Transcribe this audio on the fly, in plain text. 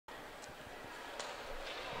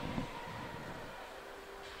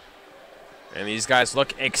And these guys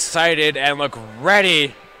look excited and look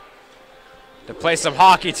ready to play some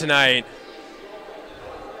hockey tonight.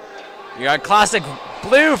 You got classic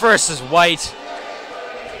blue versus white.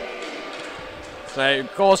 So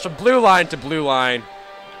it goes from blue line to blue line.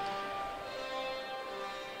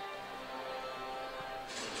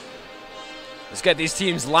 Let's get these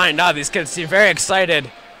teams lined up. These kids seem very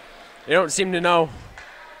excited. They don't seem to know.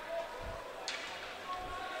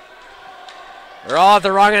 They're all at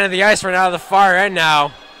the wrong end of the ice right now, to the far end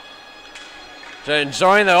now. Just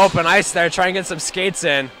enjoying the open ice there, trying to get some skates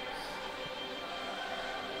in.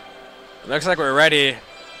 Looks like we're ready.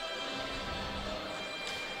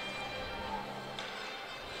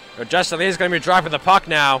 Justin Lee's going to be dropping the puck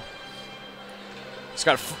now. He's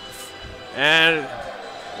got, and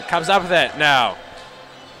it comes up with it now.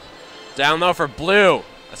 Down low for blue.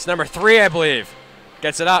 That's number 3, I believe.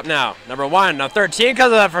 Gets it up now. Number 1. Now 13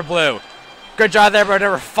 comes up for blue. Good job there, but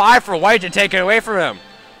number 5 for white to take it away from him.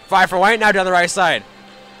 5 for white now down the right side.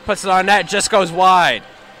 Puts it on net, just goes wide.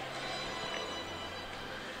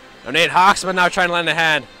 Now Nate Hawksman now trying to lend a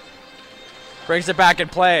hand. Brings it back in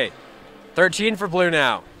play. 13 for blue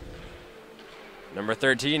now. Number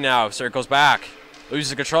 13 now circles back.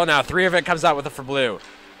 Loses control now. 3 of it comes out with it for blue.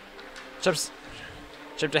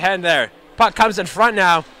 Chipped ahead there. Puck comes in front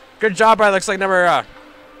now. Good job by, looks like number,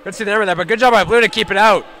 couldn't see the number there, but good job by blue to keep it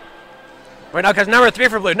out. Right now comes number 3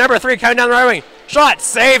 for blue. Number 3 coming down the right wing. Shot,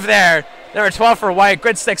 save there. Number 12 for white.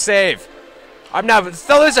 Good stick save. Up now, but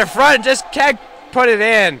still lose their front. Just can't put it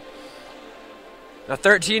in. Now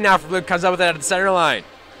 13 now for blue comes up with it at the center line.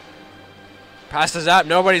 Passes up.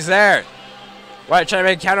 Nobody's there. White trying to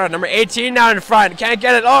make a counter. Number 18 now in front. Can't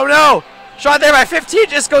get it. Oh no. Shot there by 15.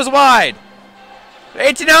 Just goes wide.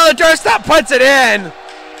 18 now on the doorstep. Puts it in.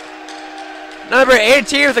 Number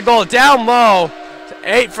 18 with the goal down low.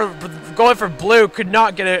 8 for going for blue. Could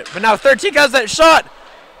not get it. But now 13 comes that shot.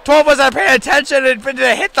 12 wasn't paying attention and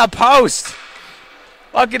hit the post.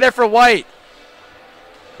 Lucky there for white.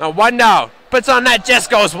 Now 1 now. Puts on net. Just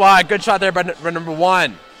goes wide. Good shot there by number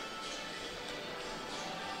 1.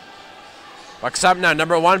 Bucks up now.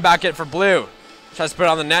 Number 1 back it for blue. Tries to put it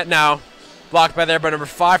on the net now. Blocked by there by number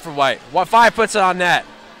 5 for white. 5 puts it on net.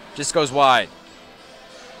 Just goes wide.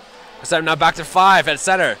 Bucks up now back to 5 at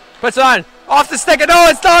center. Puts it on. Off the stick. No,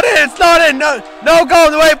 it's not in. It's not in. No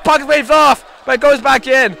goal. The way puck waves off. But it goes back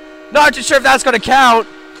in. Not too sure if that's going to count.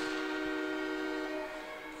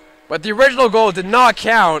 But the original goal did not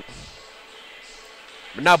count.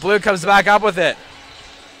 But now blue comes back up with it.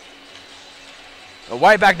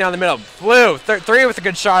 White back down the middle. Blue, 3 with a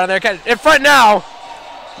good shot on there. In front now.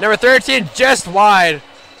 Number 13 just wide.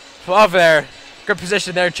 12 there. Good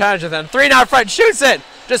position there. Challenger then. 3 now in front. Shoots it.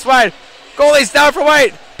 Just wide. Goalie's down for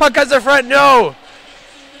white. Puck comes in front. No.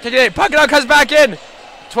 Puck now comes back in.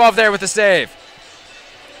 12 there with the save.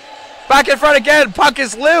 Back in front again. Puck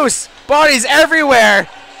is loose. Bodies everywhere.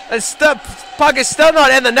 And puck is still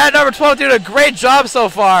not in the net. Number 12 doing a great job so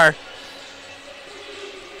far.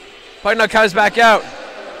 Puck now comes back out.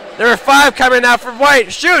 Number 5 coming out for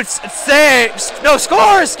white. Shoots. Saves. No,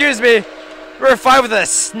 score. Excuse me. Number 5 with a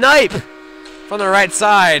snipe from the right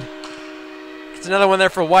side. It's another one there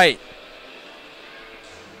for white.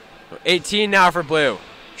 18 now for blue.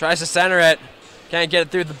 Tries to center it. Can't get it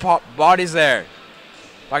through the bodies there.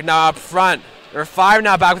 Puck now up front. Number 5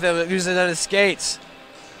 now back with it. Loses on his skates.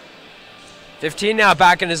 15 now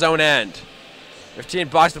back in his own end. 15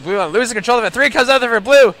 blocks the blue line. Losing control of it. 3 comes out there for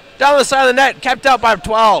blue. Down the side of the net. Kept out by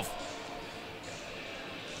 12.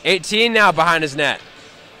 18 now behind his net.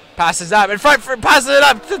 Passes up. In front. Passes it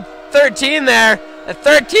up to 13 there. And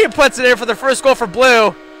 13 puts it in for the first goal for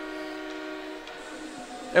blue.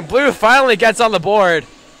 And blue finally gets on the board.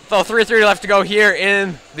 Still 3-3 left to go here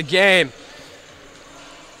in the game.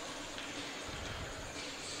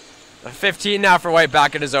 15 now for white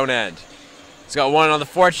back in his own end. He's got 1 on the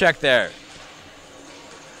forecheck there.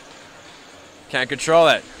 Can't control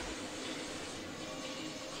it.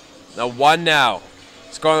 No, 1 now.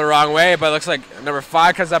 It's going the wrong way, but it looks like number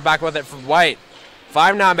 5 comes up back with it from white.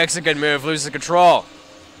 5 now makes a good move, loses control.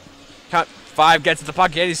 5 gets the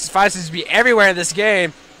puck. 5 seems to be everywhere in this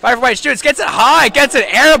game. 5 for white shoots, gets it high, gets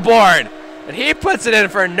it airborne. And he puts it in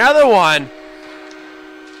for another one.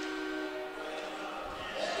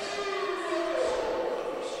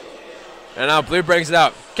 And now blue brings it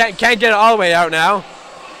out. Can't get it all the way out now.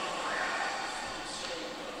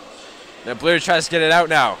 Now blue tries to get it out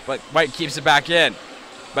now, but white keeps it back in.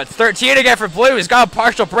 But 13 again for blue. He's got a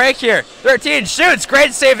partial break here. 13 shoots.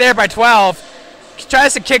 Great save there by 12.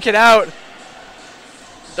 Tries to kick it out.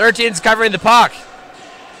 13's covering the puck.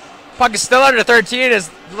 Puck is still under 13. His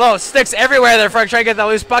little sticks everywhere there for trying to get the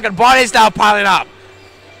loose puck, and bodies now piling up.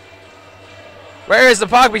 Where is the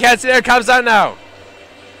puck? We can't see there. It comes out now.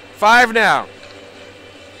 5 now.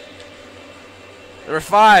 Number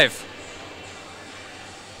 5.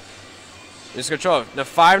 Lose control. The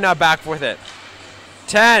 5 now back with it.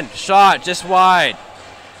 10. Shot just wide.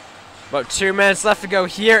 About 2 minutes left to go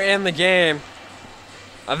here in the game.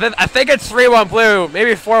 I think it's 3-1 Blue.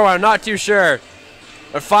 Maybe 4-1. I'm not too sure.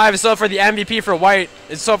 But 5 is still for the MVP for White.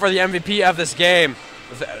 It's still for the MVP of this game.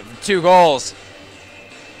 With 2 goals.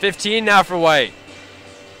 15 now for White.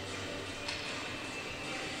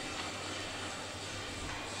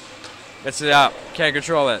 Gets it up. Can't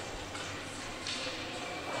control it.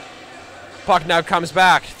 Puck now comes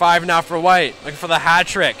back. 5 now for White. Looking for the hat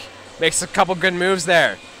trick. Makes a couple good moves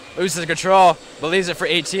there. Loses control. But leaves it for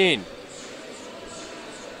 18.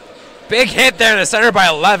 Big hit there in the center by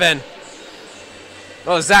 11.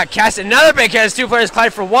 Oh, Zach Cass. Another big hit as 2 players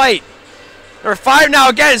collide for White. Number 5 now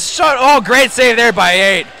again. Shot. Oh, great save there by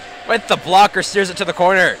 8. With the blocker, steers it to the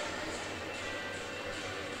corner.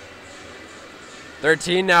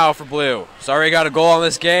 13 now for Blue. Sorry, got a goal on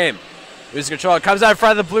this game. Loses control. It comes out in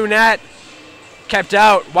front of the Blue net. Kept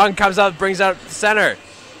out. 1 comes out, brings out the center.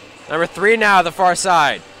 Number 3 now, the far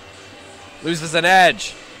side. Loses an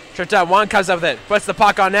edge. Tripped out. 1 comes up with it. Puts the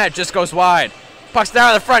puck on net. Just goes wide. Puck's down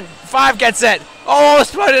at the front. 5 gets it.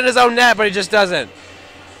 Almost put it in his own net, but he just doesn't.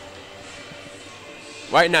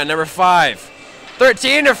 White now, number 5.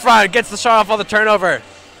 13 in front. Gets the shot off on the turnover.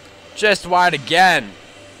 Just wide again.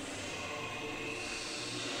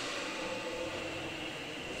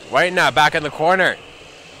 White now, back in the corner.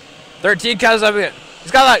 13 comes up.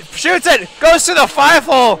 He's got that. Shoots it. Goes to the 5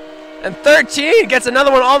 hole. And 13 gets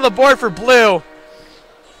another one on the board for Blue.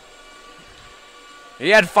 He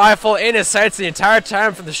had 5 hole in his sights the entire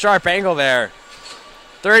time from the sharp angle there.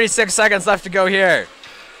 36 seconds left to go here.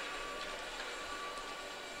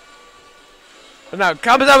 And now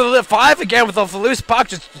comes up with 5 again with a loose puck.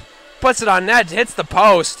 Just puts it on net. Hits the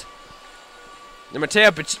post. And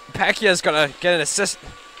Mateo Pecchia is going to get an assist.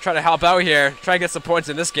 Try to help out here. Try to get some points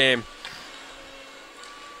in this game.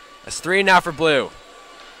 That's 3 now for Blue.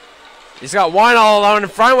 He's got 1 all alone in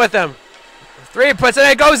front with him. 3 puts it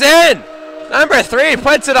in. It goes in. Number 3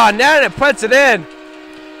 puts it on net and puts it in.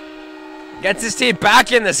 Gets his team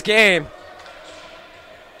back in this game.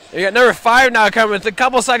 You got number 5 now coming with a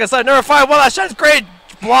couple seconds left. Number 5, well, that shot's great.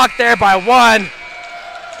 Blocked there by 1.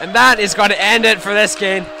 And that is going to end it for this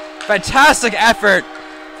game. Fantastic effort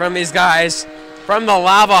from these guys. From the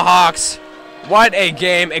Lava Hawks. What a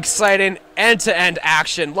game. Exciting end-to-end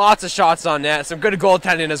action. Lots of shots on net. Some good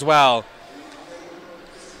goaltending as well.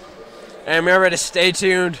 And remember to stay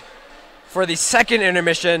tuned for the second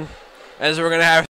intermission, as we're going to have